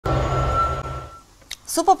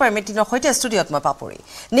super পাৰমিটিনৰ সৈতে ষ্টুডিঅ'ত মই পাপৰি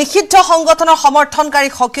নিষিদ্ধ সংগঠনৰ সমৰ্থনকাৰী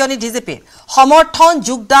সকিয়নি ডিজিপিৰ সমৰ্থন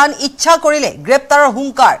যোগদান ইচ্ছা কৰিলে গ্ৰেপ্তাৰৰ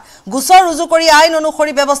হুংকাৰ গুছৰ ৰুজু কৰি আইন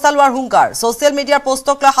অনুসৰি ব্যৱস্থা লোৱাৰ হুংকাৰ সোশ্যাল মিডিয়াৰ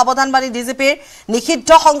পোষ্টক লৈ সাৱধানবাণী ডিজিপিৰ নিষিদ্ধ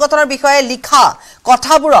সংগঠনৰ বিষয়ে লিখা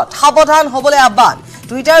কথাবোৰত সাৱধান হ'বলৈ আহ্বান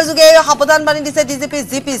টুইটাৰ যোগে সাৱধানবাণী দিছে ডিজিপি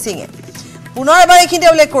জিপি সিঙে পুনৰ এবাৰ এইখিনি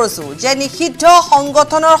উল্লেখ কৰিছো যে নিষিদ্ধ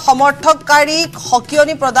সংগঠনৰ সমৰ্থককাৰী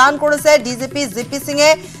সকিয়নি প্ৰদান কৰিছে ডিজিপি জিপি সিঙে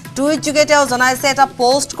টুইট যোগে তেওঁ জনাইছে এটা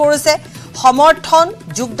পোষ্ট কৰিছে সমৰ্থন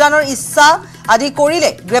যোগদানৰ ইচ্ছা আদি কৰিলে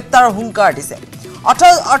গ্ৰেপ্তাৰৰ হুংকাৰ দিছে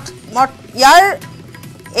ইয়াৰ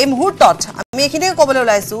এই মুহূৰ্তত আমি এইখিনি ক'বলৈ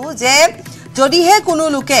ওলাইছো যে যদিহে কোনো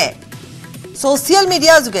লোকে সোশ্যাল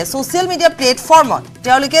মিডিয়া প্লেটফৰ্মত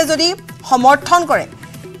তেওঁলোকে যদি সমৰ্থন কৰে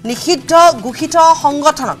নিষিদ্ধ ঘোষিত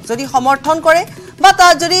সংগঠনক যদি সমৰ্থন কৰে বা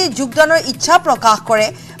তাত যদি যোগদানৰ ইচ্ছা প্ৰকাশ কৰে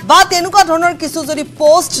বা তেনেকুৱা ধৰণৰ কিছু যদি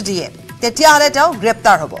পোষ্ট দিয়ে তেতিয়াহলে তেওঁ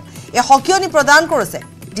গ্ৰেপ্তাৰ হ'ব এই সকিয়নি প্ৰদান কৰিছে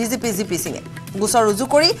ডিজিপি জিপি সিঙে গুছৰ ৰুজু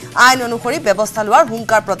কৰি আইন অনুসৰি ব্যৱস্থা লোৱাৰ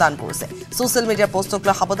হুংকাৰ প্ৰদান কৰিছে সোশ্যাল মিডিয়াৰ পোষ্টক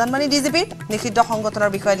লৈ সাৱধানবাণী ডিজিপি নিষিদ্ধ সংগঠনৰ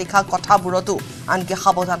বিষয়ে লিখা কথাবোৰতো আনকি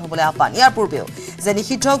সাৱধান হ'বলৈ আহ্বান ইয়াৰ পূৰ্বেও যে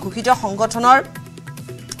নিষিদ্ধ ঘোষিত সংগঠনৰ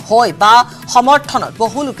হয় বা সমৰ্থনত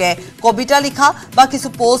বহু লোকে কবিতা লিখা বা কিছু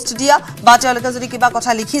পোষ্ট দিয়া বা তেওঁলোকে যদি কিবা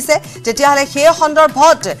কথা লিখিছে তেতিয়াহলে সেই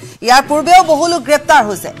সন্দৰ্ভত ইয়াৰ পূৰ্বেও বহু লোক গ্ৰেপ্তাৰ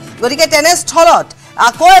হৈছে গতিকে তেনে স্থলত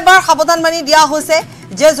আকৌ এবাৰ সাৱধানবাণী দিয়া হৈছে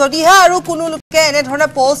যে যদিহে আৰু কোনো লোকে এনে ধৰণে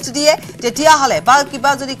পোষ্ট দিয়ে তেতিয়াহলে বা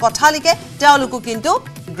কিবা যদি কথা লিখে তেওঁলোকো কিন্তু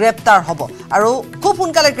গ্ৰেপ্তাৰ হ'ব আৰু খুব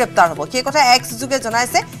সোনকালে গ্ৰেপ্তাৰ হ'ব সেই কথা এক্স যোগে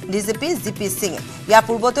জনাইছে ডিজিপি জিপি সিঙে ইয়াৰ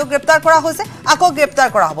পূৰ্বতেও গ্ৰেপ্তাৰ কৰা হৈছে আকৌ গ্ৰেপ্তাৰ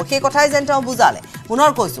কৰা হ'ব সেই কথাই যেন তেওঁ বুজালে পুনৰ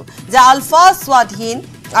কৈছো যে আলফা স্বাধীন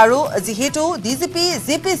আৰু যেহেতু ডিজিপি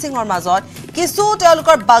জিপি সিঙৰ মাজত কিছু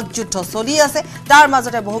তেওঁলোকৰ বাকযুদ্ধ চলি আছে তাৰ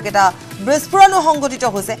মাজতে বহুকেইটা বিস্ফোৰণো সংঘটিত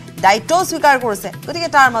হৈছে দায়িত্ব স্বীকাৰ কৰিছে গতিকে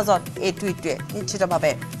তাৰ মাজত এই টুইটটোৱে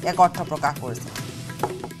নিশ্চিতভাৱে এক অৰ্থ প্ৰকাশ কৰিছে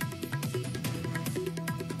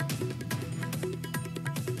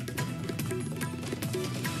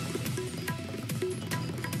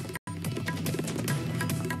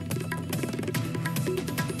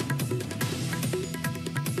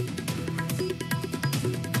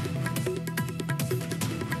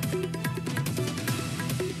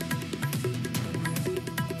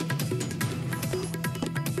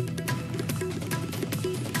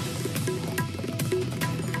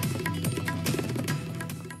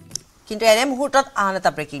কিন্তু এনে মুহূৰ্তত আন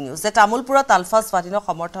এটা ব্ৰেকিং নিউজ যে তামুলপুৰত আলফা স্বাধীনক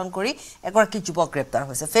সমৰ্থন কৰি এগৰাকী যুৱক গ্ৰেপ্তাৰ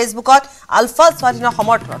হৈছে ফেচবুকত আলফা স্বাধীনৰ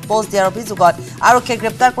সমৰ্থনত পোষ্ট দিয়াৰ অভিযোগত আৰক্ষীয়ে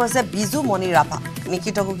গ্ৰেপ্তাৰ কৰিছে বিজু মণি ৰাভা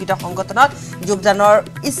নিষিদ্ধ ঘোষিত সংগঠনত যোগদানৰ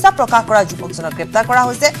ইচ্ছা প্ৰকাশ কৰা যুৱকজনক গ্ৰেপ্তাৰ কৰা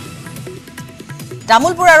হৈছে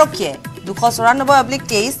তামুলপুৰ আৰক্ষীয়ে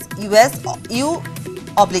 294/23 US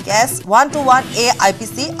U/S 121A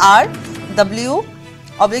IPC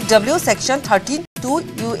RW/W section 13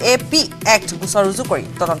 UAP Act গুছৰ ৰুজু কৰি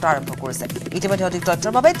তদন্ত আৰম্ভ কৰিছে ইতিমধ্যে অধিক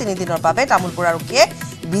তথ্যৰ বাবে 3 দিনৰ বাবে তামুলপুৰ আৰক্ষীয়ে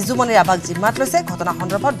বিজুমণি ৰাভাক জিম্মাত লৈছে ঘটনা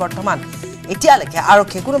সন্দৰ্ভত বৰ্তমান এতিয়ালৈকে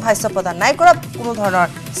আৰক্ষীয়ে কোনো ভাষ্য প্ৰদান নাই কৰা কোনো ধৰণৰ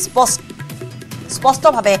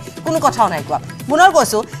স্পষ্টভাৱে কোনো কথাও নাই কোৱা পুনৰ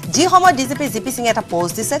কৈছো যি সময় ডিজিপি জিপি সিঙে এটা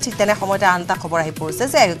পোষ্ট দিছে ঠিক তেনে সময়তে আন এটা খবৰ আহি পৰিছে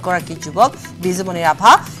যে এগৰাকী যুৱক বিজুমণি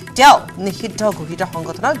ৰাভা তেওঁ নিষিদ্ধ ঘোষিত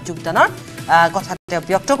সংগঠনত যোগদানৰ কথা তেওঁ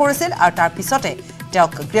ব্যক্ত কৰিছিল আৰু তাৰ পিছতে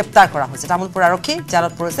তেওঁক গ্ৰেপ্তাৰ কৰা হৈছে তামুলপুৰ আৰক্ষী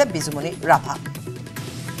জালত পৰিছে বিজুমণি ৰাভা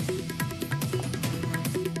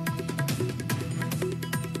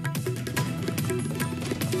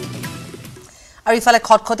আৰু ইফালে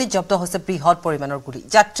খটখটি জব্দ হৈছে বৃহৎ পৰিমাণৰ গুলি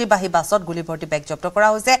যাত্ৰীবাহী বাছত গুলি ভৰ্তি বেগ জব্দ কৰা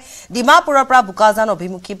হৈছে ডিমাপুৰৰ পৰা বুকাজান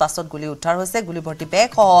অভিমুখী বাছত গুলি উদ্ধাৰ হৈছে গুলি ভৰ্তি বেগ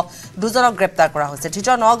সহ দুজনক গ্ৰেপ্তাৰ কৰা হৈছে ধৃত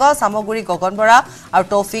নগাঁও সামগুৰি গগন বৰা আৰু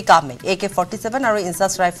তৌফিক আহমেদ AK-47 আৰু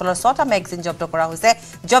ইনচাস ৰাইফলৰ 6টা মেগাজিন জব্দ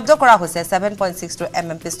কৰা হৈছে 7.62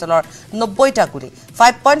 mm পিস্তলৰ 90টা গুলি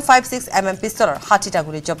 5.56 mm পিস্তলৰ 60টা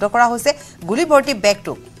গুলি জব্দ কৰা হৈছে গুলি ভৰ্তি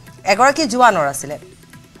বেগটো এগৰাকী জোৱানৰ আছিল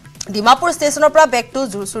ডিমাপুৰ ষ্টেচনৰ পৰা বেগটো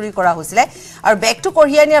চুৰি কৰা হৈছিল আৰু বেগটো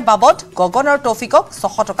কঢ়িয়াই নিয়াৰ বাবদ গগন আৰু তৌফিকক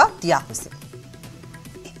 600 টকা দিয়া হৈছিল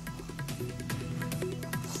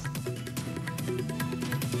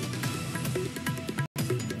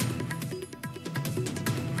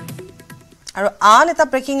আৰু আন এটা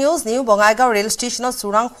breaking news new Bongaigaon rail ষ্টেচনৰ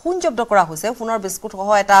চুৰাং সোণ জব্দ কৰা হৈছে সোণৰ বিস্কুট সহ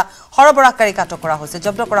এটা সৰবৰাহকাৰী আটক কৰা হৈছে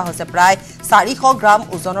জব্দ কৰা হৈছে প্ৰায় 400 গ্ৰাম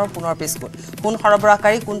ওজনৰ সোণৰ বিস্কুট সোণ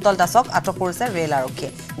সৰবৰাহকাৰী কুন্তল দাসক আটক কৰিছে ৰেল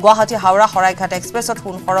আৰক্ষীয়ে গুৱাহাটী হাওৰা শৰাইঘাট এক্সপ্ৰেছত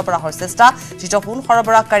সোণ সৰবৰাহৰ চেষ্টা যিটো সোণ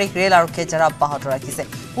সৰবৰাহকাৰীক ৰেল আৰক্ষীয়ে জেৰা অব্যাহত ৰাখিছে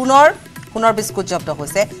সোণৰ বিস্কুট জব্দ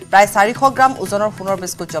হৈছে প্ৰায় 400 গ্ৰাম ওজনৰ সোণৰ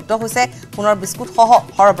বিস্কুট জব্দ হৈছে সোণৰ বিস্কুট সহ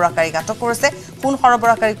সৰবৰাহকাৰীক আটক কৰিছে সোণ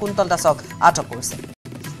সৰবৰাহকাৰী কুন্তল দাসক আটক কৰিছে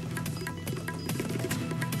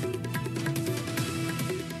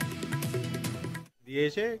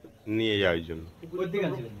দিয়েছে নিয়ে যাওয়াৰ জন্য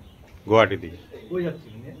গুৱাহাটী থেকে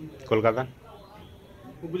কলকাতা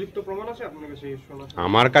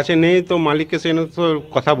আমার কাছে নেই তো মালিককে সেখানে তো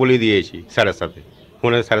কথা বলে দিয়েছি স্যারের সাথে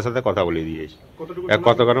ফোনে স্যারের সাথে কথা বলে দিয়েছি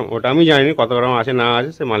কত গ্রাম ওটা আমি জানি কত গ্রাম আছে না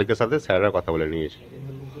আছে সে মালিকের সাথে স্যারেরা কথা বলে নিয়েছে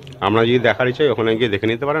আমরা যদি দেখার ইচ্ছা ওখানে গিয়ে দেখে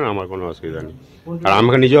নিতে পারেন আমার কোনো অসুবিধা নেই আর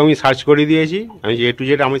আমাকে নিজেও আমি সার্চ করে দিয়েছি আমি যে টু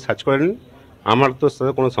জেড আমি সার্চ করে নিই আমার তো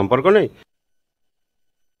সাথে কোনো সম্পর্ক নেই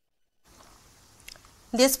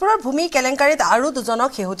দিছপুৰৰ ভূমি কেলেংকাৰীত আৰু দুজনক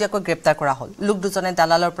শেহতীয়াকৈ গ্ৰেপ্তাৰ কৰা হ'ল লোক দুজনে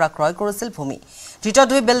দালালৰ পৰা ক্ৰয় কৰিছিল ভূমি ধৃত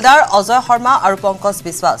দুই বিল্ডাৰ অজয় শৰ্মা আৰু পংকজ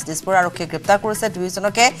বিশ্বাস দিছপুৰ আৰক্ষীয়ে গ্ৰেপ্তাৰ কৰিছে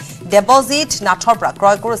দুইজনকে দেৱজিৎ নাথৰ পৰা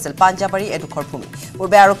ক্ৰয় কৰিছিল পাঞ্জাবাৰী এডোখৰ ভূমি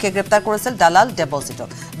পূৰ্বে আৰক্ষীয়ে গ্ৰেপ্তাৰ কৰিছিল দালাল দেৱজিৎক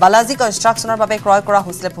বালাজী কনষ্ট্ৰাকশ্যনৰ বাবে ক্ৰয় কৰা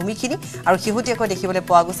হৈছিল ভূমিখিনি আৰু শেহতীয়াকৈ দেখিবলৈ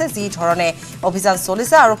পোৱা গৈছে যি ধৰণে অভিযান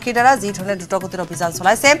চলিছে আৰক্ষীৰ দ্বাৰা যি ধৰণে দ্ৰুতগতিত অভিযান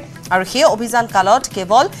চলাইছে আৰু সেই অভিযান কালত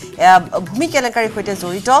কেৱল ভূমি কেলেংকাৰীৰ সৈতে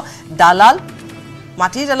জড়িত দালাল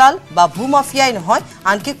মাটি দালাল বা ভূমাফিয়াই নহয়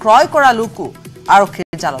আনকি ক্ৰয় কৰা লোকো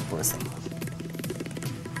আৰক্ষীৰ জালত পৰিছে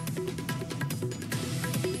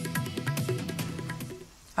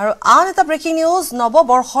আৰু আন এটা ব্ৰেকিং নিউজ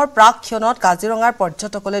নৱবৰ্ষৰ প্ৰাক্ষণত কাজিৰঙাৰ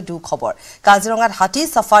পৰ্যটকলে দুখ খবৰ কাজিৰঙাত হাতী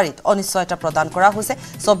সাফাৰীত অনিশ্চয়তা প্ৰদান কৰা হৈছে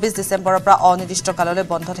 24 ডিসেম্বৰৰ পৰা অনিৰ্দিষ্ট কাললৈ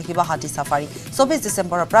বন্ধ থাকিব হাতী সাফাৰী 24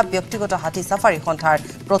 ডিসেম্বৰৰ পৰা ব্যক্তিগত হাতী সাফাৰী সন্থাৰ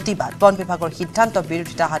প্ৰতিবাদ বন বিভাগৰ সিদ্ধান্ত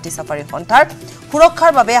বিৰোধিতা হাতী সাফাৰী সন্থাৰ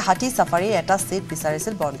সুৰক্ষাৰ বাবে হাতী সাফাৰীৰ এটা সিট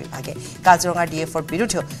বিচাৰিছিল বন বিভাগে কাজিৰঙাৰ ডিএফৰ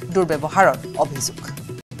বিৰুদ্ধে দুৰ্ব্যৱহাৰৰ অভিযোগ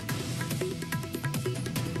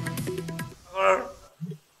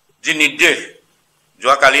যি নিৰ্দেশ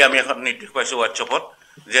যোৱা কালি আমি এখন নিৰ্দেশ পাইছো হোৱাটছএপত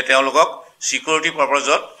যে তেওঁলোকক সিকিউৰিটি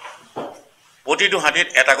পাৰপাজত প্ৰতিটো হাতীত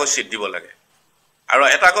এটাকৈ সিট দিব লাগে আৰু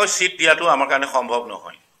এটাকৈ সিট দিয়াটো আমাৰ কাৰণে সম্ভৱ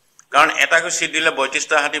নহয় কাৰণ এটাকৈ সিট দিলে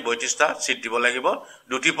 32টা হাতী 32টা সিট দিব লাগিব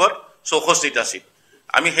দুটিপত 64টা সিট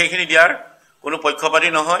আমি সেইখিনি দিয়াৰ কোনো পক্ষপাতী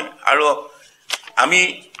নহয় আৰু আমি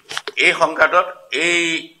এই সংঘাতত এই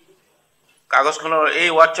কাগজখনৰ এই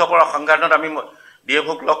হোৱাটছএপৰ সংঘাতত আমি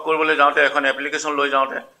ডিএফক লক কৰিবলৈ যাওঁতে এখন এপ্লিকেশ্যন লৈ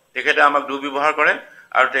যাওঁতে তেখেতে আমাক দুৰ্ব্যৱহাৰ কৰে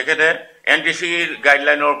আৰু তেখেতে এনটিচিৰ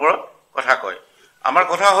গাইডলাইনৰ ওপৰত কথা কয় আমাৰ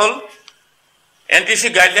কথা হ'ল এনটিচি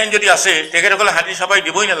গাইডলাইন যদি আছে তেখেতসকলে হাতী সাফাৰী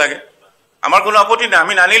দিবই নালাগে আমাৰ কোনো আপত্তি নাই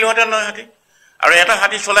আমি নানিলোহেঁতেন নহয় হাতী আৰু এটা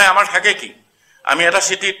হাতী চলাই আমাৰ থাকে কি আমি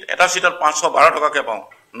এটা চিটত 512 টকাকৈ পাওঁ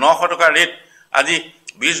 900 টকা ৰেট আজি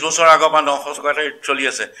 20 বছৰ আগৰ পৰা 900 টকা ৰেট চলি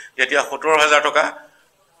আছে তেতিয়া 17,000 টকা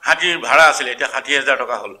হাতীৰ ভাড়া আছিল এতিয়া 60,000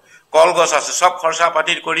 টকা হ'ল কলগছ আছে সব খৰচা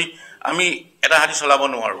পাতি কৰি আমি এটা হাতী চলাব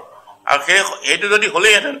নোৱাৰো আৰু সেইটো যদি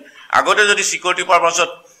হলেহেঁতেন আগতে যদি সিকিউৰিটি পাৰপাছত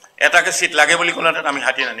এটাকে সিট লাগে বুলি ক'লেহেঁতেন আমি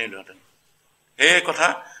হাতী নানিলোহেঁতেন সেই কথা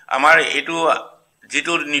আমাৰ এইটো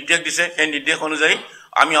যিটো নিৰ্দেশ দিছে সেই নিৰ্দেশ অনুযায়ী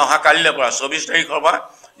আমি অহা কালিলৈ পৰা 24 তাৰিখৰ পৰা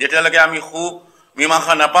যেতিয়ালৈকে আমি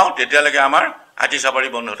মীমাংসা নাপাওঁ তেতিয়ালৈকে আমাৰ হাতী সাফাৰী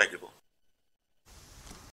বন্ধ থাকিব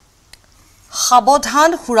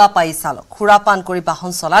সাৱধান খুৰাপাই চালক খুৰাপান কৰি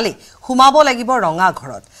বাহন চলালে সোমাব লাগিব ৰঙা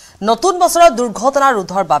ঘৰত নতুন বছৰৰ দুৰ্ঘটনা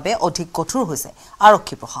ৰোধৰ বাবে অধিক কঠোৰ হৈছে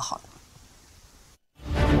আৰক্ষী প্ৰশাসন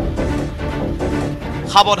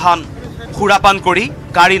সাৱধান খুৰাপান কৰি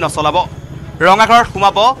গাড়ী নচলাব ৰঙাঘৰত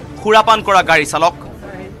সোমাব খুৰাপান কৰা গাড়ী চালক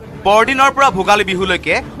বৰদিনৰ পৰা ভোগালী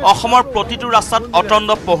বিহুলৈকে অসমৰ প্ৰতিটো ৰাস্তাত অতন্দ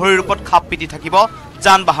পহৰীৰ ৰূপত খাপ পিটি থাকিব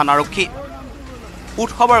যান বাহন আৰক্ষী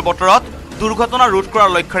উৎসৱৰ বতৰত দুৰ্ঘটনা ৰোধ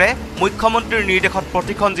কৰাৰ লক্ষ্যৰে মুখ্যমন্ত্ৰীৰ নিৰ্দেশত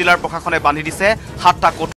প্ৰতিখন জিলাৰ প্ৰশাসনে বান্ধি দিছে 7টা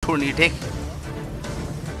কঠোৰ নিৰ্দেশ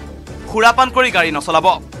খুৰাপান কৰি গাড়ী নচলাব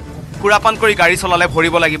খুৰাপান কৰি গাড়ী চলালে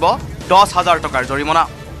ভৰিব লাগিব 10,000 টকাৰ জৰিমনা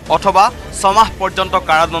অথবা 6 মাহ পৰ্যন্ত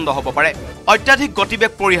কাৰাদণ্ড হ'ব পাৰে অত্যাধিক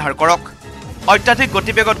গতিবেগ পৰিহাৰ কৰক অত্যাধিক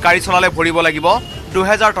গতিবেগত গাড়ী চলালে ভৰিব লাগিব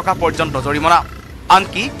 2,000 টকা পৰ্যন্ত জৰিমনা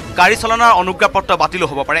আনকি গাড়ী চলানৰ অনুজ্ঞাপত্ৰ বাতিল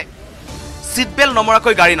হ'ব পাৰে সিট বেল্ট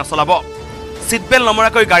নমৰাকৈ গাড়ী নচলাব সিট বেল্ট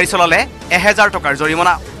নমৰাকৈ গাড়ী চলালে 1,000 টকাৰ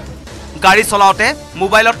জৰিমনা গাড়ী চলাওঁতে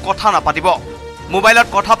মোবাইলত কথা নাপাতিব মোবাইলত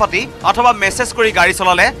কথা পাতি অথবা মেছেজ কৰি গাড়ী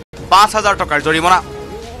চলালে 5,000 টকাৰ জৰিমনা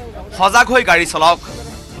সজাগ হৈ গাড়ী চলাওক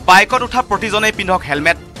বাইকত উঠা প্ৰতিজনেই পিন্ধক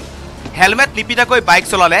হেলমেট নিপিন্ধাকৈ বাইক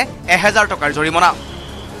চলালে 1,000 টকাৰ জৰিমনা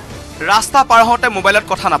ৰাস্তা পাৰ হওঁতে মোবাইলত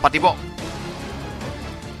কথা নাপাতিব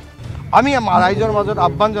আমি ৰাইজৰ মাজত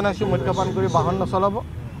আহ্বান জনাইছোঁ মদ্যপান কৰি বাহন নচলাব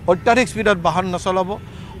অত্যাধিক স্পীডত বাহন নচলাব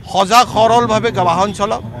সজাগ সৰলভাৱে বাহন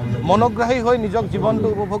চলাওক মনোগ্ৰাহী হৈ নিজক জীৱনটো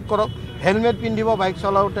উপভোগ কৰক হেলমেট পিন্ধিব বাইক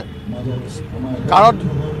চলাওঁতে কাৰত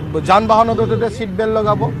যান বাহনত উঠোঁতে চিট বেল্ট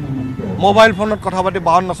লগাব মোবাইল ফোনত কথা পাতি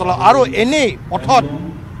বাহন নচলাওক আৰু এনেই পথত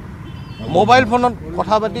মোবাইল ফোনত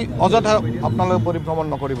কথা পাতি অযথা আপোনালোকে পৰিভ্ৰমণ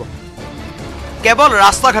নকৰিব কেৱল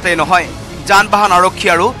ৰাস্তা ঘাটেই নহয় যান বাহন আৰক্ষী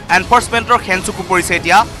আৰু এনফৰ্চমেণ্টৰ খেনচুকু পৰিছে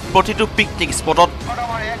এতিয়া প্ৰতিটো পিকনিক স্পটত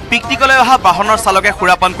পিকনিকলৈ অহা বাহনৰ চালকে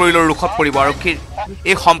সুৰাপান কৰিলেও ৰোখত পৰিব আৰক্ষীৰ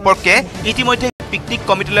এই সম্পৰ্কে ইতিমধ্যে পিকনিক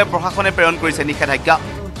কমিটিলৈ প্ৰশাসনে প্ৰেৰণ কৰিছে নিষেধাজ্ঞা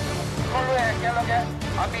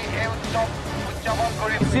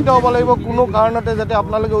নিশ্চিত হ'ব লাগিব কোনো কাৰণতে যাতে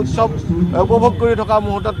আপোনালোকে উৎসৱ উপভোগ কৰি থকা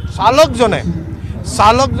মুহূৰ্তত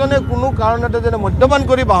চালকজনে কোনো কাৰণতে যাতে মদ্যপান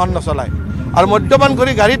কৰি বাহন নচলায় আৰু মদ্যপান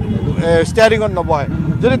কৰি গাড়ীত ষ্টিয়াৰিঙত নবহে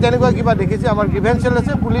যদি তেনেকুৱা কিবা দেখিছে আমাৰ গ্ৰিভেন্স চেল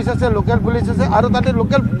আছে পুলিচ আছে লোকেল পুলিচ আছে আৰু তাতে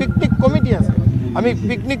লোকেল পিকনিক কমিটি আছে আমি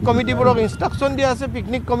পিকনিক কমিটিবোৰক ইনষ্ট্ৰাকশ্যন দিয়া আছে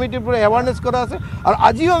পিকনিক কমিটিবোৰে এৱাৰনেছ কৰা আছে আৰু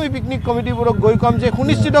আজিও আমি পিকনিক কমিটিবোৰক গৈ ক'ম যে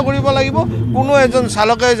সুনিশ্চিত কৰিব লাগিব কোনো এজন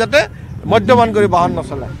চালকে যাতে মদ্যপান কৰি বাহন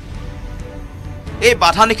নচলায় এই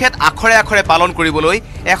বাধা নিষেধ আখৰে আখৰে পালন কৰিবলৈ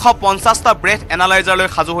 150টা ব্ৰেথ এনালাইজাৰলৈ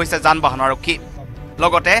সাজু হৈছে যান বাহন আৰক্ষী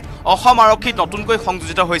লগতে অসম আৰক্ষীত নতুনকৈ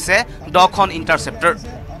সংযোজিত হৈছে 10খন ইণ্টাৰচেপ্টৰ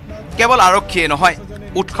কেৱল আৰক্ষীয়ে নহয়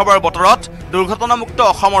উৎসৱৰ বতৰত দুৰ্ঘটনামুক্ত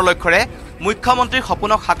অসমৰ লক্ষ্যৰে মুখ্যমন্ত্ৰীৰ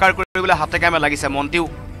সপোনক সাকাৰ কৰিবলৈ হাতে কামে লাগিছে মন্ত্ৰীও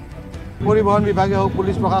পৰিবহণ বিভাগে হওক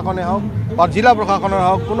পুলিচ প্ৰশাসনে হওক বা জিলা প্ৰশাসনৰ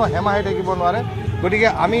হওক কোনো হেমাহি থাকিব নোৱাৰে গতিকে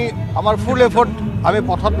আমি আমাৰ ফুল এফৰ্ট আমি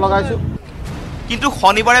পথত লগাইছোঁ কিন্তু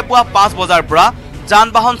শনিবাৰে পুৱা 5 বজাৰ পৰা যান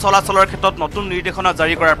বাহন চলাচলৰ ক্ষেত্ৰত নতুন নিৰ্দেশনা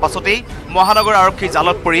জাৰি কৰাৰ পাছতেই মহানগৰ আৰক্ষীৰ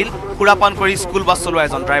জালত পৰিল খুৰাপান কৰি স্কুল বাছ চলোৱা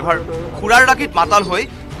এজন ড্ৰাইভাৰ খুৰাৰ ডাকিত মাতাল হৈ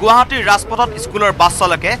গুৱাহাটীৰ ৰাজপথত স্কুলৰ বাছ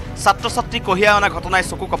চালকে ছাত্ৰ ছাত্ৰী কঢ়িয়াই অনা ঘটনাই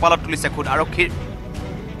চকু কপালত তুলিছে খুদ আৰক্ষীৰ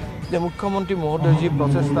যে মুখ্যমন্ত্ৰী মহোদয় যি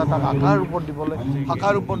প্ৰচেষ্টা তাক শাখাৰ ৰূপত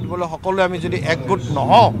দিবলৈ সকলোৱে আমি যদি একগোট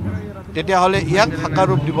নহওঁ তেতিয়াহ'লে ইয়াক শাখাৰ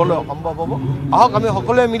ৰূপ দিবলৈ অসম্ভৱ হ'ব আহক আমি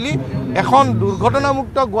সকলোৱে মিলি এখন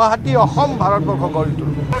দুৰ্ঘটনামুক্ত গুৱাহাটী অসম ভাৰতবৰ্ষ গঢ়ি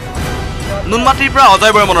তুলিম নুনমাটিৰ পৰা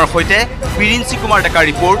অজয় বৰ্মনৰ সৈতে বিৰিঞ্চি কুমাৰ ডেকাৰ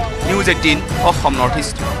report news 18 Assam north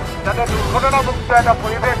east যাতে দুৰ্ঘটনামুক্ত এটা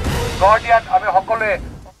পৰিৱেশ গঢ় দিয়াত আমি সকলোৱে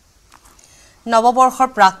নৱবৰ্ষৰ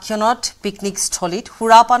প্ৰাক্ষণত পিকনিকস্থলীত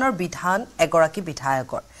সুৰাপানৰ বিধান এগৰাকী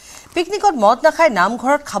বিধায়কৰ পিকনিকত মদ নাখায়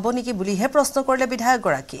নামঘৰত খাব নেকি বুলিহে প্ৰশ্ন কৰিলে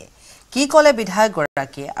বিধায়কগৰাকীয়ে কি ক'লে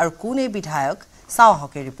বিধায়কগৰাকীয়ে আৰু কোন এই বিধায়ক চাওঁ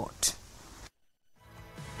আহক এই ৰিপৰ্ট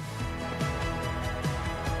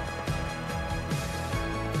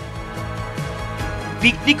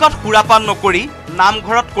পিকনিকত সুৰাপান নকৰি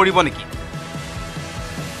নামঘৰত কৰিব নেকি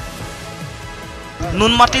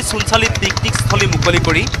নুনমাটি চুনচালিত পিকনিকস্থলী মুকলি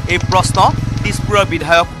কৰি এই প্ৰশ্ন দিছপুৰৰ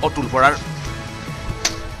বিধায়ক অতুল বৰাৰ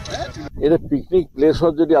এটা পিকনিক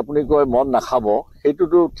প্লেছত যদি আপুনি কয় মন নাখাব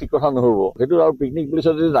সেইটোতো ঠিক কথা নহ'ব সেইটো আৰু পিকনিক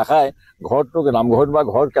প্লেছত যদি নাখায় ঘৰতনো নামঘৰত বা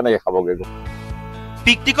ঘৰত কেনেকৈ খাবগৈ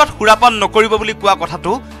পিকনিকত সুৰাপান নকৰিব বুলি কোৱা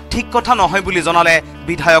কথাটো ঠিক কথা নহয় বুলি জনালে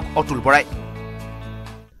বিধায়ক অতুল বৰাই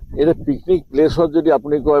এটা পিকনিক প্লেছত যদি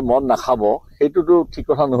আপুনি কয় মন নাখাব সেইটোতো ঠিক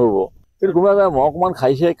কথা নহ'ব কিন্তু কোনোবাই মহ অকণমান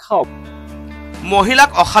খাইছে খাওক মহিলাক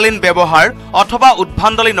অশালীন ব্যৱহাৰ অথবা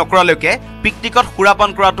উদ্ভাণ্ডলি নকৰালৈকে পিকনিকত সুৰাপান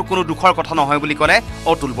কৰাটো কোনো দুখৰ কথা নহয় বুলি ক'লে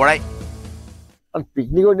অতুল বৰাই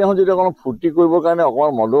পিকনিকৰ দিনাখন যদি অকণমান ফূৰ্তি কৰিবৰ কাৰণে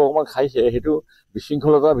অকণমান মদো অকণমান খাইছে সেইটো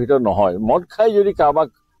বিশৃংখলতাৰ ভিতৰত নহয় মদ খাই যদি কাৰোবাক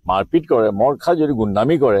মাৰপিট কৰে মদ খাই যদি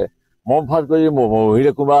গুণ্ডামি কৰে মদ ভাত কৰি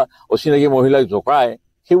মহিলা কোনোবা অচিনাকি মহিলাক জোকায়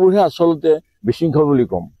সেইবোৰহে আচলতে বিশৃংখল বুলি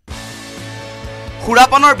ক'ম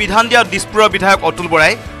সুৰাপানৰ বিধান দিয়া দিছপুৰৰ বিধায়ক অতুল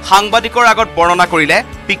বৰাই সাংবাদিকৰ আগত বৰ্ণনা কৰিলে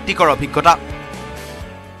পিকনিকৰ অভিজ্ঞতা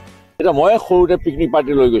এতিয়া মই সৰুতে পিকনিক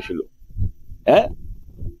পাৰ্টি লৈ গৈছিলোঁ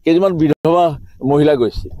কেইজনমান বিধৱা মহিলা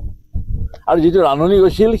গৈছিল আৰু যিটো ৰান্ধনি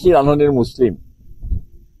গৈছিল সেই ৰান্ধনিৰ মুছলিম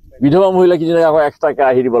বিধৱা মহিলা কিজনে আকৌ এক্সট্ৰাকৈ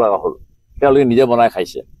আহি দিব লগা হ'ল তেওঁলোকে নিজে বনাই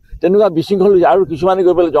খাইছে তেনেকুৱা বিশৃংখল আৰু কিছুমানে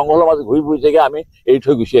গৈ পেলাই জংঘলৰ মাজত ঘূৰি ফুৰিছেগৈ আমি এৰি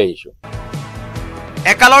থৈ গুচি আহিছোঁ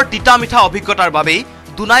একালৰ তিতা মিঠা অভিজ্ঞতাৰ বাবেই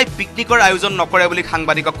দুনাই পিকনিকৰ আয়োজন নকৰে বুলি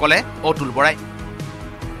সাংবাদিকক ক'লে অতুল বৰাই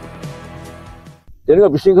তেনেকুৱা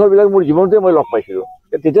বিশৃংখলবিলাক মোৰ জীৱনতে মই লগ পাইছিলোঁ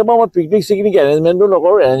তেতিয়া মই পিকনিক চিকনিক এৰেঞ্জমেণ্টো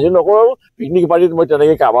নকৰোঁ পিকনিক পাৰ্টিত মই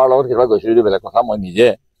তেনেকৈ কাৰোবাৰ লগত কেতিয়াবা গৈছিলোঁ বেলেগ কথা মই নিজে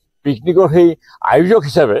পিকনিকৰ সেই আয়োজক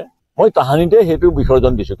হিচাপে মই তাহানিতে সেইটো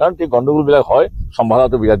বিসৰ্জন দিছোঁ কাৰণ এই গণ্ডগোলবিলাক হয়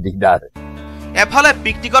চম্ভালাটো বিৰাট দিগদাৰ এফালে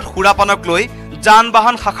পিকনিকত সুৰাপানক লৈ যান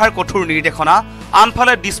বাহন শাখাৰ কঠোৰ নিৰ্দেশনা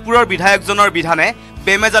আনফালে দিছপুৰৰ বিধায়কজনৰ বিধানে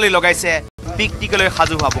বেমেজালি লগাইছে পিকনিকলৈ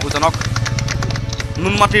সাজু হোৱা বহুজনক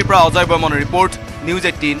নুনমাটিৰ পৰা অজয় বৰ্মনৰ report news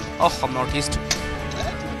 18 Assam north east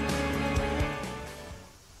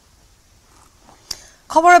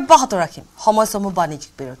খবৰ অব্যাহত ৰাখিম সময়সমূহ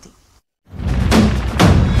বাণিজ্যিক বিৰতি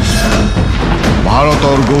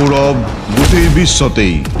ভাৰতৰ গৌৰৱ গোটেই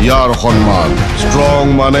বিশ্বতেই ইয়াৰ সন্মান ষ্ট্ৰং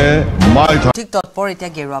মানে ঠিক তৎপৰ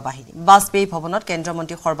এতিয়া গেৰুৱা বাহিনী বাজপেয়ী ভৱনত কেন্দ্ৰীয়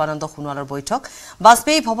মন্ত্ৰী সৰ্বানন্দ সোণোৱালৰ বৈঠক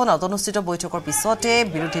বাজপেয়ী ভৱনত অনুষ্ঠিত বৈঠকৰ পিছতে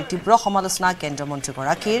বিৰোধীৰ তীব্ৰ সমালোচনা কেন্দ্ৰীয়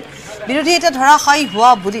মন্ত্ৰীগৰাকীৰ বিৰোধী এতিয়া ধৰাশায়ী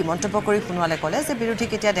হোৱা বুলি মন্তব্য কৰি সোণোৱালে ক'লে যে বিৰোধীক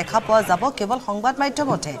এতিয়া দেখা পোৱা যাব কেৱল সংবাদ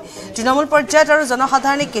মাধ্যমতে তৃণমূল পৰ্যায়ত আৰু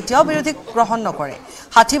জনসাধাৰণে কেতিয়াও বিৰোধীক গ্ৰহণ নকৰে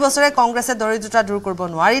 60 বছৰে কংগ্ৰেছে দৰিদ্ৰতা দূৰ কৰিব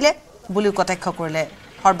নোৱাৰিলে বুলিও কটাক্ষ কৰিলে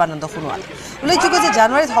সৰ্বানন্দ সোণোৱাল উল্লেখযোগ্য যে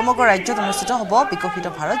জানুৱাৰীত সমগ্ৰ ৰাজ্যত অনুষ্ঠিত হ'ব বিকশিত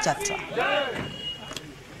ভাৰত যাত্ৰা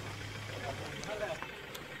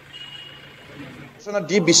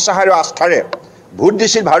দি বিশ্বাস আৰু আস্থাৰে ভোট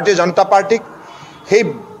দিছিল ভাৰতীয় জনতা পাৰ্টিক সেই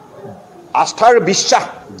আস্থাৰ বিশ্বাস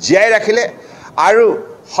জীয়াই ৰাখিলে আৰু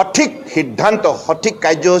সঠিক সিদ্ধান্ত সঠিক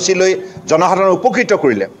কাৰ্যসূচী লৈ জনসাধাৰণ উপকৃত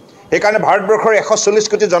কৰিলে সেইকাৰণে ভাৰতবৰ্ষৰ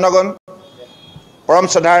 140 কোটি জনগণ পৰম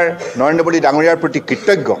শ্ৰদ্ধাৰ নৰেন্দ্ৰ মোদী ডাঙৰীয়াৰ প্ৰতি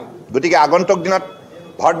কৃতজ্ঞ গতিকে আগন্তুক দিনত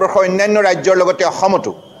ভাৰতবৰ্ষৰ অন্যান্য ৰাজ্যৰ লগতে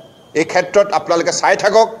অসমতো এই ক্ষেত্ৰত আপোনালোকে চাই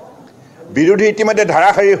থাকক বিৰোধী ইতিমধ্যে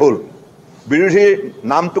ধাৰাসাৰী হ'ল বিৰোধীৰ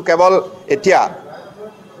নামটো কেৱল এতিয়া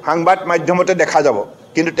সংবাদ মাধ্যমতে দেখা যাব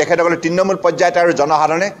কিন্তু তেখেতসকলে তৃণমূল পৰ্যায়ত আৰু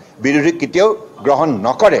জনসাধাৰণে বিৰোধী কেতিয়াও গ্ৰহণ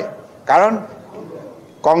নকৰে কাৰণ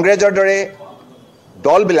কংগ্ৰেছৰ দৰে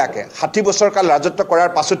দলবিলাকে 60 বছৰ কাল ৰাজত্ব কৰাৰ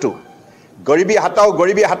পাছতো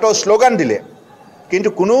গৰিবী হাটাও শ্লোগান দিলে কিন্তু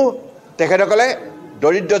কোনো তেখেতসকলে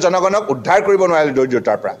দৰিদ্ৰ জনগণক উদ্ধাৰ কৰিব নোৱাৰিলে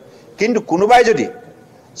দৰিদ্ৰতাৰ পৰা কিন্তু কোনোবাই যদি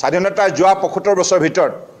স্বাধীনতাৰ যোৱা 75 বছৰ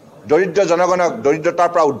ভিতৰত দৰিদ্ৰ জনগণক দৰিদ্ৰতাৰ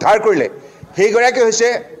পৰা উদ্ধাৰ কৰিলে সেইগৰাকী হৈছে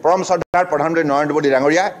পৰম শ্ৰদ্ধাৰ প্ৰধানমন্ত্ৰী নৰেন্দ্ৰ মোদী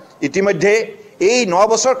ডাঙৰীয়া ইতিমধ্যে এই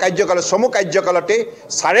 9 বছৰ কাৰ্যকালত চমু কাৰ্যকালতে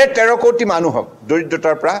 13.5 কোটি মানুহক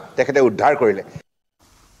দৰিদ্ৰতাৰ পৰা তেখেতে উদ্ধাৰ কৰিলে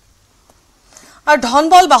আৰ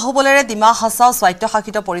ধনবল বাহুবলেৰে ডিমা হাছাও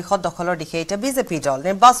স্বায়ত্তশাসিত পৰিষদ দখলৰ দিশে এটা বিজেপি দল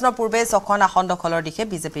নিৰ্বাচনৰ পূৰ্বে 6খন আসন দখলৰ দিশে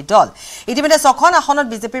বিজেপি দল ইতিমধ্যে 6খন আসনত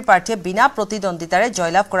বিজেপিৰ প্ৰাৰ্থীয়ে বিনা প্ৰতিদ্বন্দিতাৰে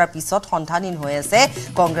জয়লাভ কৰাৰ পিছত সন্ধানহীন হৈ আছে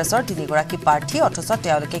কংগ্ৰেছৰ 3গৰাকী প্ৰাৰ্থী অথচ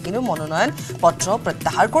তেওঁলোকে কিন্তু মনোনয়ন পত্ৰ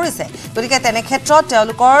প্ৰত্যাহাৰ কৰিছে গতিকে তেনে ক্ষেত্ৰত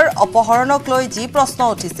তেওঁলোকৰ অপহৰণক লৈ যি প্ৰশ্ন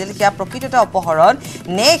উঠিছিল সেয়া প্ৰকৃততে অপহৰণ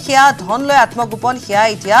নে সেয়া ধন লৈ আত্মগোপন সেয়া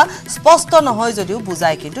এতিয়া স্পষ্ট নহয় যদিও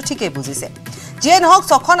বুজাই কিন্তু ঠিকই বুজিছে যে নহক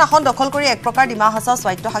 6খন আসন দখল কৰি এক প্ৰকাৰ ডিমা হাছাও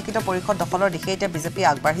স্বায়ত্তশাসিত পৰিষদ দখলৰ দিশে এটা বিজেপি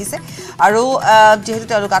আগবাঢ়িছে আৰু যেহেতু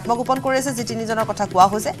তেওঁলোক আত্মগোপন কৰিছে যে 3জনৰ কথা কোৱা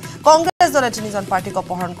হৈছে কংগ্ৰেছ দলে 3জন প্ৰাৰ্থীক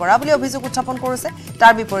অপহৰণ কৰা বুলি অভিযোগ উত্থাপন কৰিছে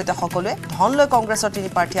তাৰ বিপৰীতে সকলোৱে ধন লৈ কংগ্ৰেছৰ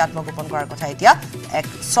 3 প্ৰাৰ্থী আত্মগোপন কৰাৰ কথা এতিয়া এক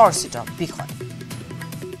চৰ্চিত বিষয়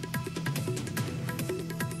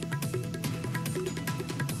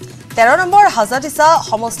 13 নম্বৰ হাজাৰিছা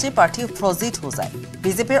সমষ্টিৰ প্ৰাৰ্থী ফ্ৰজিত হোজাই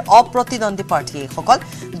বিজেপিৰ অপ্ৰতিদ্বন্দ্বী প্ৰাৰ্থী এইসকল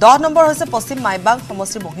 10 নম্বৰ হৈছে পশ্চিম মাইবাং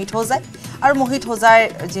সমষ্টিৰ মোহিত হোজাই আৰু মোহিত হোজাই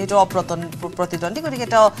যেহেতু অপ্ৰতিদ্বন্দ্বী গতিকে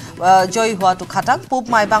তেওঁ জয়ী হোৱাটো খাটাং পূব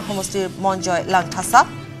মাইবাং সমষ্টিৰ মঞ্জয় লাংথাসা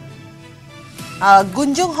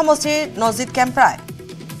গুঞ্জুং সমষ্টিৰ নজিদ কেম্প্ৰাই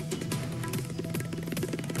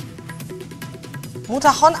মুঠ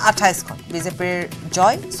আসন 28খন বিজেপিৰ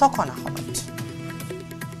জয় 6খন আসনত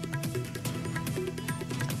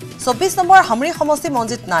 24 নম্বৰ হামৰি সমষ্টি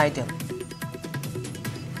মঞ্জিত নাইদেউ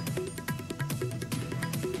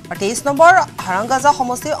 23 নম্বৰ হাৰাংগাজা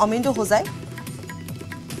সমষ্টি অমিন্দু হোজাই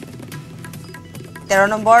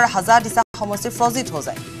 13 নম্বৰ হাজাদিছা সমষ্টি ফ্ৰজিত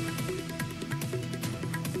হোজাই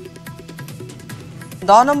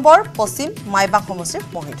 10 নম্বৰ পশ্চিম মাইবাং সমষ্টিৰ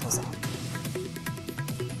মোহিত হোজাই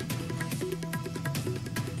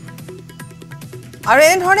আৰু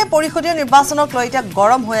এনেধৰণে পৰিষদীয় নিৰ্বাচনক লৈ এতিয়া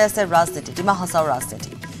গৰম হৈ আছে ৰাজনীতি ডিমা হাছাও ৰাজনীতি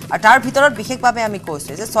আৰু তাৰ ভিতৰত বিশেষভাৱে আমি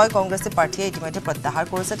কৈছো যে 6 কংগ্ৰেছী প্ৰাৰ্থীয়ে ইতিমধ্যে প্ৰত্যাহাৰ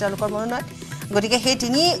কৰিছে তেওঁলোকৰ মনোনয়ন গতিকে সেই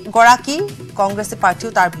 3গৰাকী কংগ্ৰেছী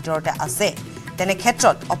প্ৰাৰ্থীও তাৰ ভিতৰতে আছে তেনে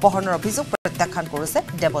ক্ষেত্ৰত অপহৰণৰ অভিযোগ প্ৰত্যাখ্যান কৰিছে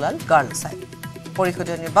দেৱলাল গাৰ্লছাই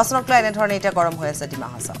পৰিষদীয় নিৰ্বাচনক লৈ এনেধৰণে এতিয়া গৰম হৈ আছে ডিমা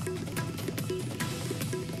হাছাও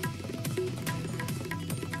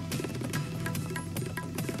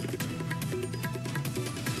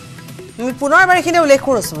আমি পুনৰ এবাৰ এখিনি উল্লেখ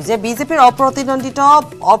কৰিছো যে বিজেপিৰ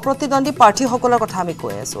অপ্ৰতিদ্বন্দ্বী প্ৰাৰ্থীসকলৰ কথা আমি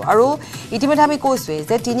কৈ আছো আৰু ইতিমধ্যে আমি কৈছো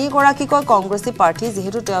যে 3গৰাকীকৈ কংগ্ৰেছী প্ৰাৰ্থী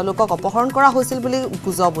যেহেতু তেওঁলোকক অপহৰণ কৰা হৈছিল বুলি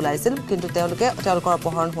গুজব ওলাইছিল কিন্তু তেওঁলোকৰ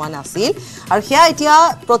অপহৰণ হোৱা নাছিল আৰু সেয়া এতিয়া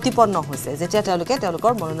প্ৰতিপন্ন হৈছে যেতিয়া তেওঁলোকে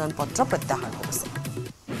তেওঁলোকৰ মনোনয়ন পত্ৰ প্ৰত্যাহাৰ কৰিছে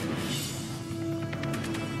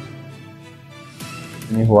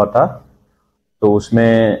नहीं हुआ था तो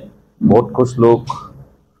उसमें बहुत कुछ लोग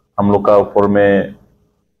हम लोग का ऊपर में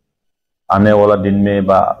आने वाला दिन में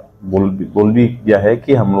बोल भी दिया है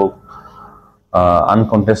कि हम लोग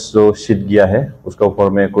अनकॉन्टेस्ट जो सीट गया है उसके ऊपर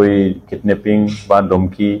में कोई किडनैपिंग व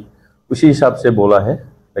धमकी उसी हिसाब से बोला है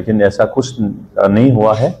लेकिन ऐसा कुछ नहीं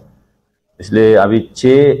हुआ है इसलिए अभी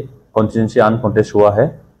 6 कॉन्स्टिट्यूंसी अनकॉन्टेस्ट हुआ है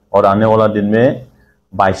और आने वाला दिन में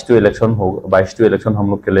 22 इलेक्शन हम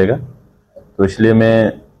लोग खेलेगा तो इसलिए मैं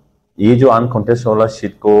ये जो अनकॉन्टेस्ट वाला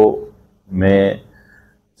सीट को मैं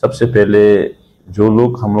सबसे पहले जो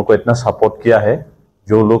लोग हम लोग को इतना सपोर्ट किया है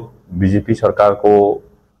जो लोग बीजेपी सरकार को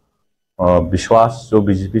विश्वास जो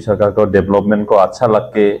बीजेपी सरकार को डेवलपमेंट को अच्छा लग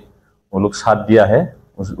के वो लोग साथ दिया है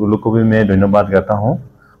उन लोग को भी मैं धन्यवाद करता हूँ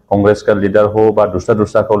कांग्रेस का लीडर हो व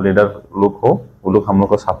दूसरा को लीडर लोग हो वो लोग हम लोग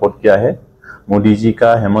को सपोर्ट किया है मोदी जी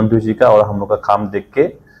का हेमंत जी का और हम लोग का काम देख के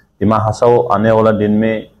डिमा हासाओ आने वाला दिन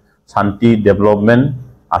में शांति डेवलपमेंट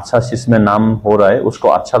अच्छा चीज में नाम हो रहा है उसको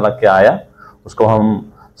अच्छा लग के आया उसको हम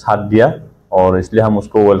साथ दिया और इसलिए हम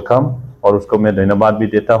उसको वेलकम और उसको मैं धन्यवाद भी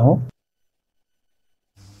देता हूँ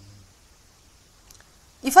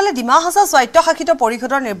ইফালে ডিমা হাছাও স্বায়ত্তশাসিত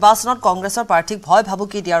পৰিষদৰ নিৰ্বাচনত কংগ্ৰেছৰ প্ৰাৰ্থীক ভয়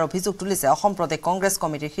ভাবুকি দিয়াৰ অভিযোগ তুলিছে অসম প্ৰদেশ কংগ্ৰেছ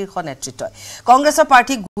কমিটিৰ শীৰ্ষ নেতৃত্বই কংগ্ৰেছৰ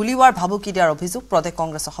প্ৰাৰ্থীক গুলীৱাৰ ভাবুকি দিয়াৰ অভিযোগ প্ৰদেশ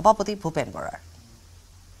কংগ্ৰেছৰ সভাপতি ভূপেন বৰাৰ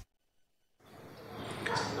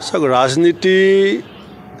ৰাজনীতি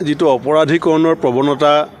যিটো অপৰাধীকৰণৰ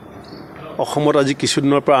প্ৰৱণতা অসমত আজি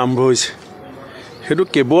কিছুদিনৰ পৰা আৰম্ভ হৈছে সেইটো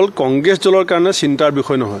কেৱল কংগ্ৰেছ দলৰ কাৰণে চিন্তাৰ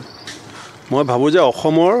বিষয় নহয় মই ভাবোঁ যে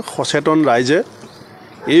অসমৰ সচেতন ৰাইজে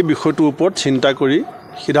এই বিষয়টোৰ ওপৰত চিন্তা কৰি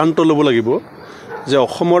সিদ্ধান্ত ল'ব লাগিব যে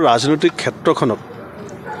অসমৰ ৰাজনৈতিক ক্ষেত্ৰখনত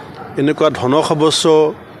এনেকুৱা ধনসৱস্য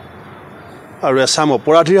আৰু এছাম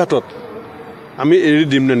অপৰাধীৰ হাতত আমি এৰি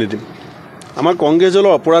দিম নে নিদিম আমাৰ কংগ্ৰেছ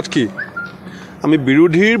দলৰ অপৰাধ কি আমি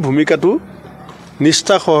বিৰোধীৰ ভূমিকাটো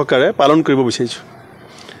নিষ্ঠা সহকাৰে পালন কৰিব বিচাৰিছোঁ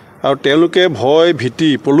আৰু তেওঁলোকে ভয় ভীতি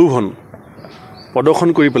প্ৰলোভন প্ৰদৰ্শন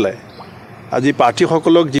কৰি পেলাই আজি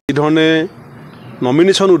প্ৰাৰ্থীসকলক যি ধৰণে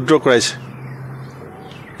নমিনেশ্যন উইথড্ৰ কৰাইছে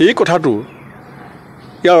এই কথাটো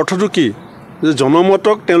ইয়াৰ অৰ্থটো কি যে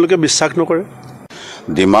জনমতক তেওঁলোকে বিশ্বাস নকৰে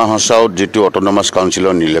ডিমা হাছাওত যিটো অট'নমাছ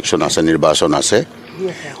কাউন্সিলৰ ইলেকশ্যন আছে নিৰ্বাচন আছে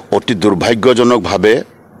অতি দুৰ্ভাগ্যজনকভাৱে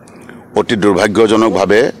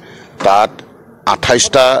তাত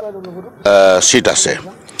 28টা সিট আছে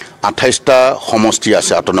 28টা সমষ্টি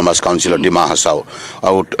আছে অট'নমাছ কাউন্সিলৰ ডিমা হাছাও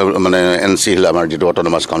মানে NC হিল আমাৰ যিটো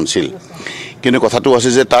অট'নমাছ কাউন্সিল কিন্তু কথাটো আছে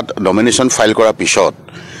যে তাত নমিনেশ্যন ফাইল কৰাৰ পিছত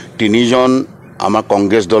 3জন আমাৰ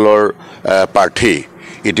কংগ্ৰেছ দলৰ প্ৰাৰ্থী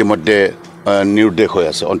ইতিমধ্যে নিৰুদ্দেশ হৈ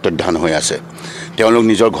আছে অন্তৰ্ধান হৈ আছে তেওঁলোক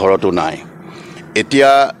নিজৰ ঘৰতো নাই এতিয়া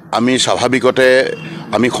আমি স্বাভাৱিকতে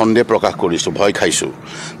আমি সন্দেহ প্ৰকাশ কৰিছোঁ ভয় খাইছোঁ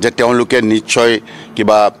যে তেওঁলোকে নিশ্চয়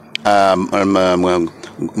কিবা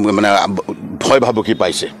মানে ভয়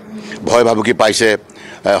ভাবুকি পাইছে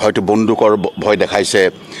হয়তো বন্দুকৰ ভয় দেখাইছে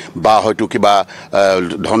বা হয়তো কিবা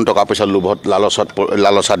ধন টকা পইচাৰ লোভত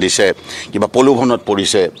লালচা দিছে কিবা প্ৰলোভনত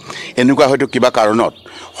পৰিছে এনেকুৱা হয়তো কিবা কাৰণত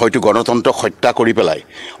হয়তো গণতন্ত্ৰক হত্যা কৰি পেলাই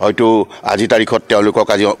হয়তো আজি তাৰিখত তেওঁলোকক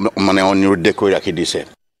আজি মানে নিৰুদ্দেশ কৰি ৰাখি দিছে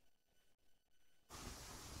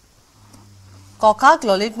ককাক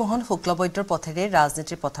ললিত মোহন শুক্লবৈদ্যৰ পথেৰে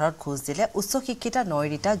ৰাজনীতিৰ পথাৰত খোজ দিলে উচ্চ শিক্ষিতা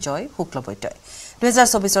নয়ৰিতা জয় শুক্লবৈদ্যই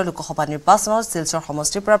 2024 লোকসভা নিৰ্বাচনত শিলচৰ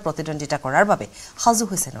সমষ্টিৰ পৰা প্ৰতিদ্বন্দ্বিতা কৰাৰ বাবে সাজু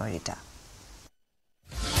হৈছে নয়ৰিতা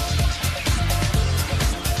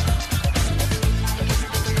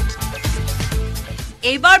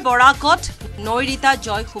এইবাৰ বৰাকত নয়ৰিতা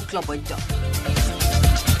জয় শুক্লবৈদ্য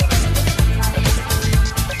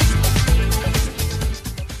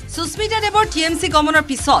সুস্মিতা দেৱৰ TMC গমনৰ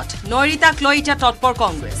পিছত নয়ৰিতাক লৈ এতিয়া তৎপৰ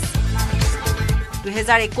কংগ্ৰেছ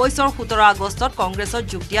 2021 17 আগষ্টত কংগ্ৰেছত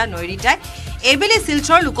যোগ দিয়া নয়ৰিতাই এবেলি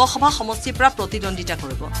শিলচৰ লোকসভা সমষ্টিৰ পৰা প্ৰতিদ্বন্দ্বিতা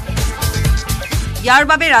কৰিব ইয়াৰ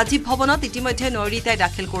বাবে ৰাজীৱ ভৱনত ইতিমধ্যে নয়ৰিতাই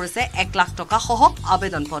দাখিল কৰিছে 1 লাখ টকা সহ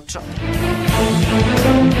আবেদন পত্ৰ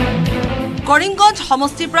কৰিমগঞ্জ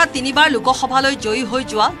সমষ্টিৰ পৰা 3বাৰ লোকসভালৈ জয়ী হৈ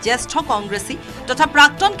যোৱা জ্যেষ্ঠ কংগ্ৰেছী তথা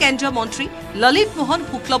প্ৰাক্তন কেন্দ্ৰীয় মন্ত্ৰী ললিত মোহন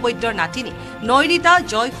শুক্লবৈদ্যৰ নাতিনী নয়ৰিতা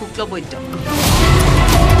জয় শুক্লবৈদ্য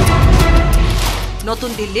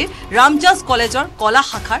নতুন দিল্লীৰ ৰামজাজ কলেজৰ কলা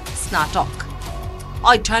শাখাৰ স্নাতক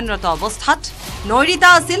অধ্যয়নৰত অৱস্থাত নয়ৰিতা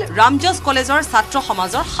আছিল ৰামজাজ কলেজৰ ছাত্ৰ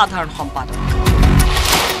সমাজৰ সাধাৰণ সম্পাদক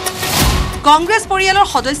কংগ্ৰেছ পৰিয়ালৰ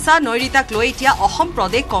সদস্য নয়ৰিতাক লৈ এতিয়া অসম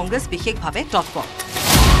প্ৰদেশ কংগ্ৰেছ বিশেষভাৱে তৎপৰ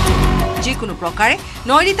যিকোনো প্ৰকাৰে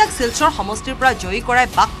নয়ৰিতাক শিলচৰ সমষ্টিৰ পৰা জয়ী কৰাই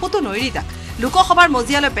বাকপটু নয়ৰিতাক লোকসভাৰ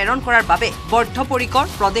মজিয়ালৈ প্ৰেৰণ কৰাৰ বাবে বদ্ধপৰিকৰ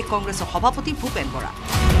প্ৰদেশ কংগ্ৰেছৰ সভাপতি ভূপেন বৰা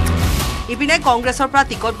ইপিনে কংগ্ৰেছৰ পৰা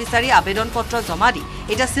টিকট বিচাৰি আবেদন পত্ৰ জমা দি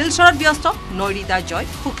এটা শিলচৰত ব্যস্ত নয়ৰিতা জয়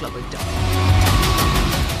Suklabaidya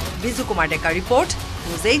Biju Kumar Deka report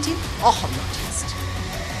News 18 Assam north east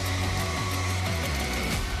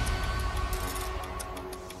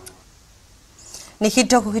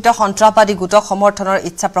নিষিদ্ধ ঘোষিত সন্ত্ৰাসবাদী গোটক সমৰ্থনৰ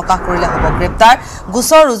ইচ্ছা প্ৰকাশ কৰিলে হ'ব গ্ৰেপ্তাৰ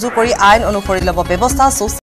গোচৰ ৰুজু কৰি আইন অনুসৰি ল'ব ব্যৱস্থা